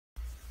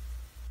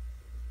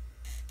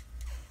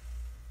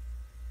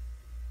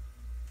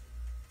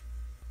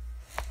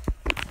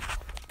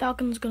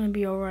Falcon's gonna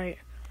be alright.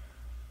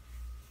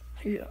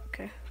 Yeah,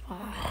 okay.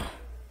 Gosh,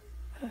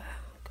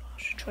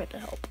 I tried to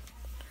help.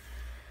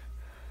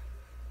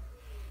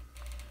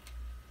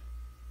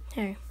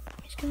 Hey,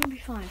 he's gonna be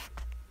fine.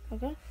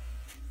 Okay?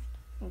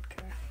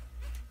 Okay.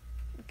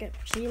 Okay,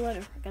 see you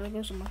later. I gotta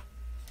go somewhere.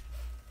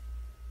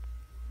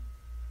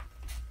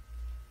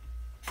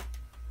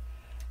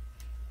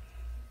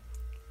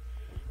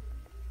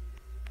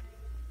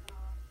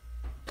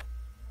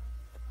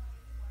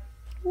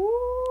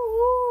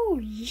 Woo!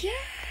 Yeah!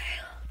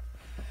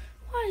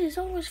 Why is this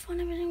always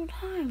fun every single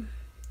time?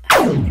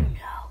 How did you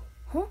know?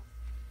 Huh?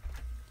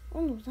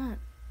 What was that?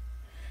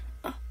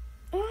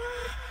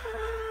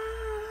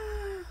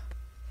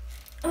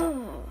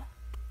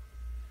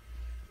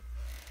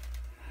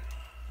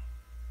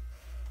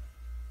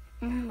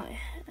 My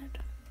head.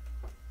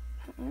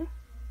 Huh?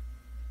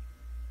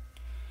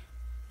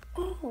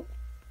 Oh.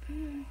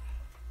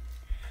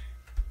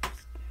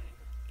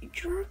 You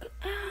jerk.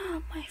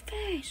 Ah, my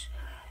face.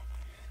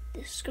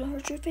 This is gonna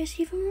hurt your face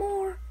even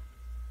more.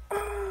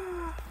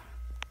 Ah.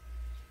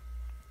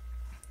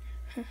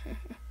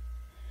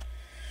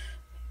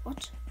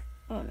 What?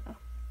 Oh no.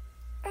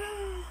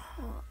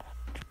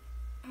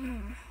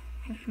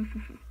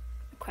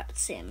 Crap,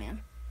 it's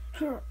Sandman.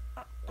 Go.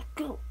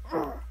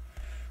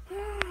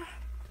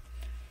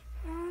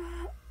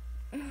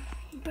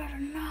 You better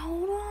not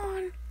hold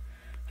on.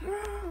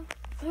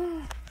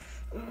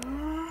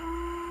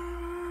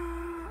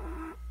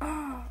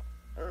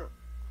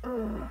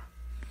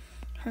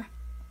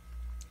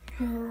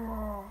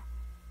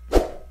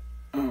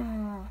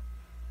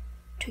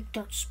 Take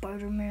that,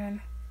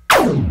 Spider-Man.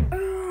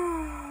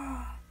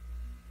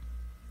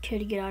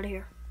 Kitty, get out of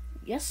here.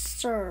 Yes,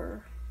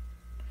 sir.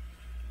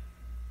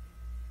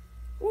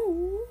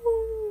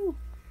 Ooh.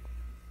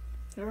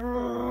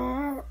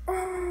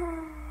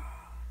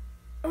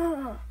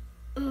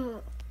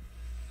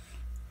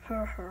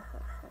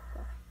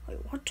 Wait,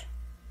 what?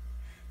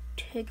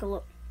 Take a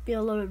look. Be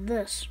a load of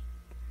this.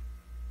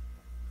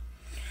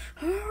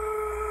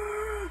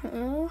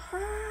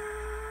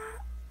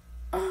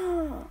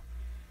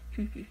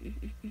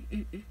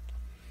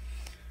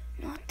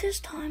 Not this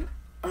time.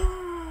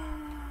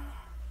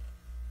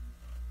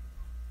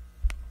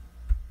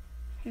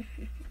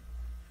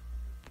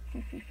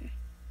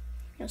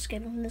 No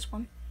escaping from this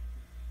one.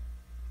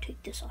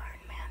 Take this,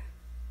 Iron Man.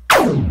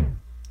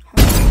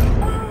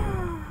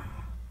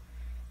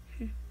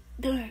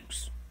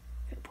 Thanks.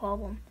 No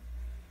problem.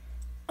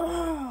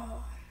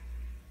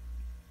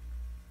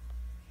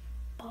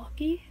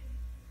 Bucky?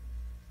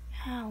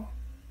 How?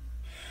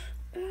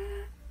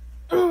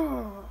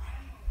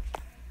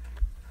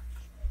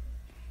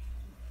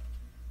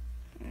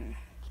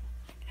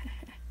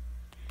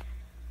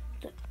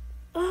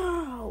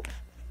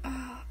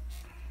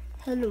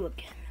 Hello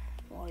again.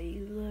 Why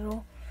you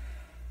little?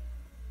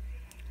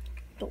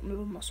 Don't move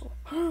a muscle.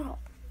 Oh,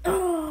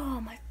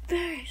 my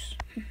face.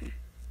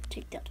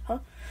 Take that, huh?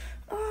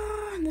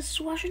 And this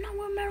is why I should not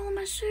wear metal in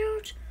my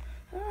suit.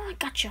 I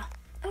gotcha.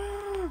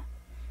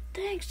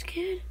 Thanks,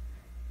 kid.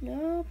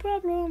 No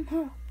problem,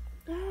 huh?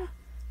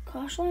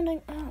 Crash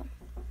landing.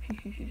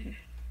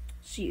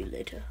 See you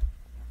later.